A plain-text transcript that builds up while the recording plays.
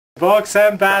Books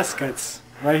and baskets,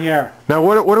 right here. Now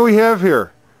what do we have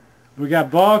here? We got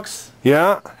books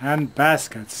Yeah. and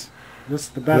baskets. This is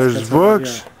the baskets. There's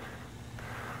books.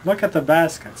 Look at the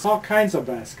baskets. All kinds of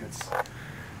baskets.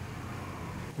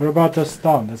 What about this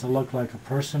stone? Does it look like a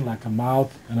person, like a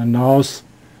mouth and a nose?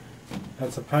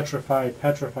 That's a petrified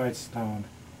stone,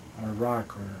 or a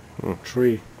rock, or a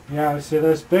tree. Yeah, see,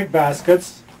 there's big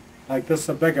baskets. Like this is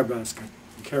a bigger basket.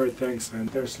 You carry things in.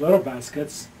 There's little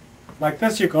baskets. Like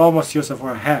this, you can almost use it for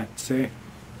a hat. See?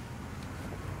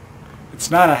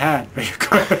 It's not a hat, but you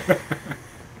could.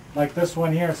 Like this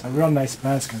one here, it's a real nice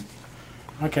basket.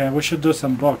 Okay, we should do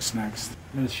some books next.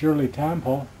 There's Shirley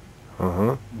Temple.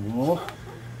 Wolf.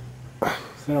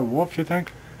 Is that a wolf, you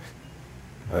think?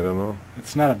 I don't know.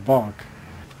 It's not a book.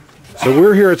 So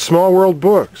we're here at Small World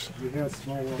Books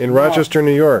in Rochester,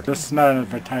 New York. This is not an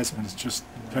advertisement, it's just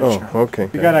a picture. Oh, okay.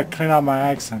 You gotta clean out my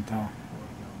accent, though.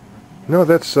 No,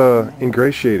 that's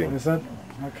ingratiating. Is it?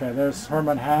 Okay, there's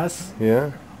Herman Hesse.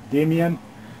 Yeah. Damien.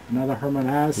 Another Herman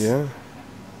Hesse. Yeah.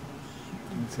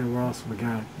 Let's see what else we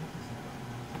got.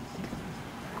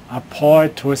 A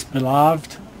Poet to His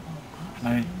Beloved.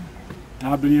 Like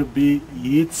W.B.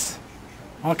 Yeats.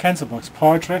 All kinds of books.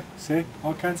 Poetry. See?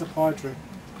 All kinds of poetry.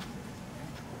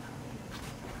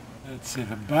 Let's see.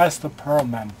 The Best of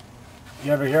Pearlman.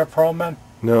 You ever hear Pearlman?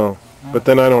 No. But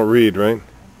then I don't read, right?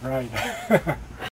 Right.